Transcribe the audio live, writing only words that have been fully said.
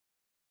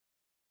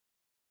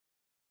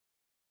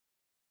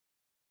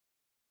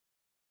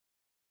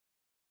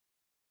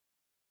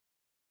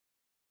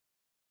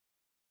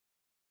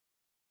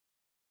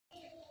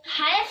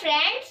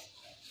friends,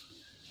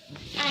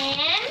 I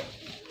am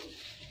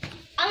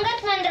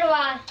Angad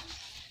Mandrawal,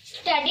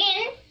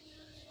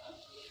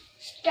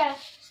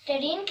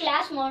 studying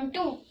class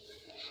 1-2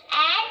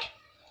 at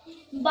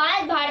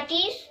Bal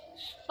Bharati's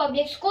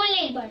Public School,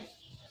 Nilbad.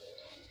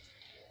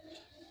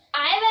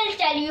 I will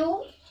tell you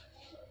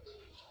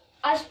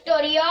a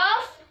story of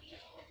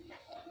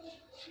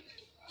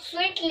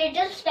Sweet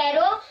Little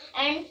Sparrow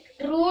and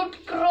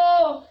Rude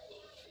Crow.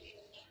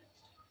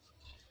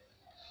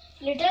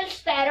 Little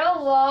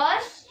Sparrow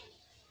was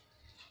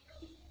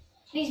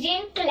busy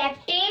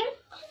collecting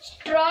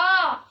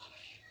straw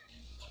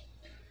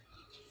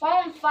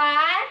from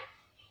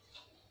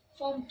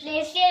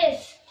places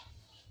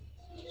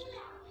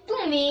to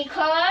make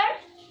her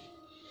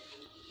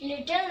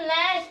little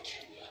nest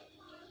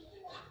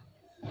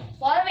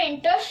for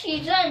winter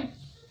season.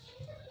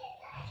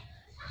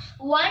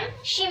 Once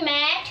she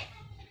met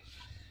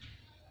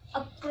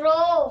a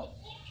crow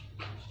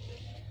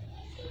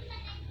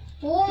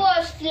who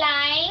was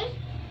flying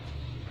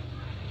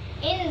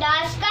in the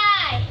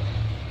sky.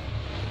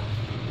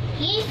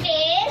 He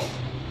says,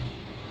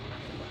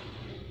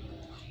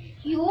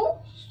 "You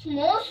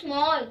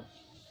small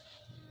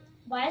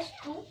birds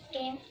too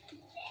tame to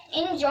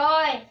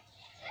enjoy."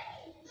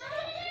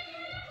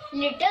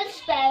 Little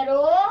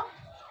Sparrow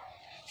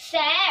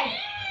said,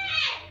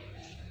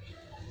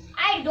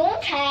 "I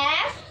don't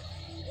have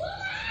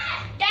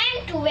time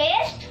to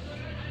waste.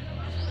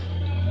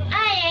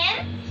 I am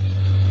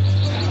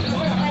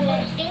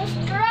collecting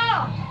straw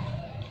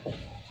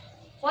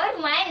for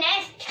my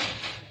nest.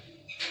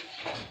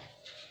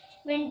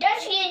 Winter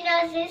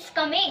season is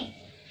coming."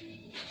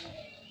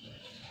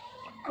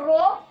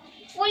 Crow,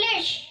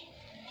 foolish.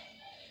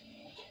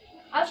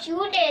 A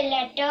few days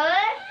later,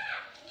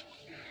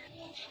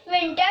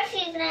 winter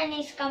season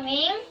is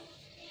coming.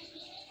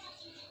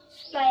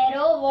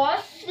 Sparrow was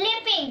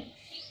sleeping.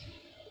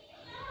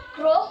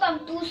 Crow come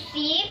to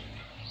see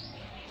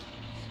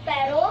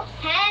Sparrow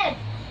help.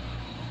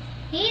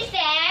 He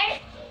said,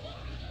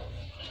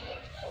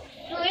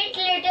 "Sweet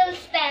little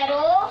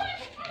Sparrow,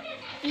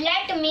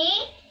 let me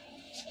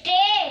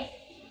stay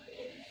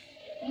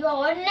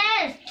your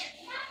nest.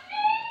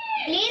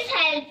 Please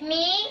help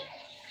me."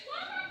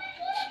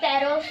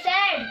 Sparrow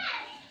said,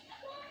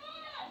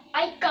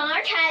 "I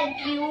can't help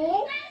you.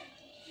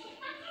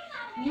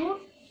 You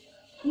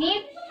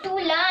need to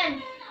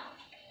learn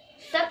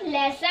some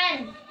lesson.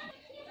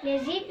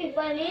 Lazy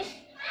people is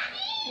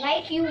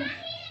like you.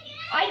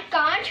 I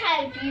can't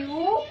help you.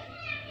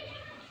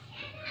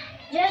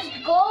 Just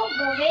go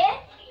away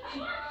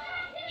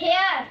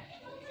here.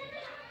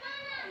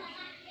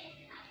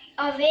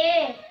 Away."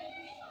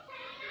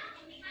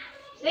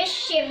 With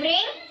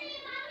shivering,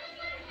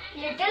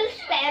 Little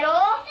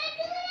Sparrow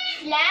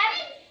slept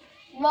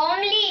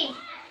warmly.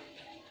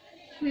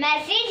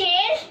 Message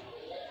is,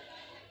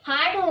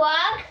 hard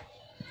work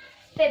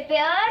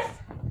prepares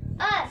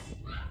us.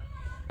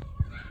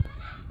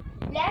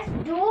 Let's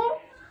do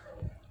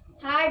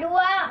hard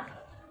work.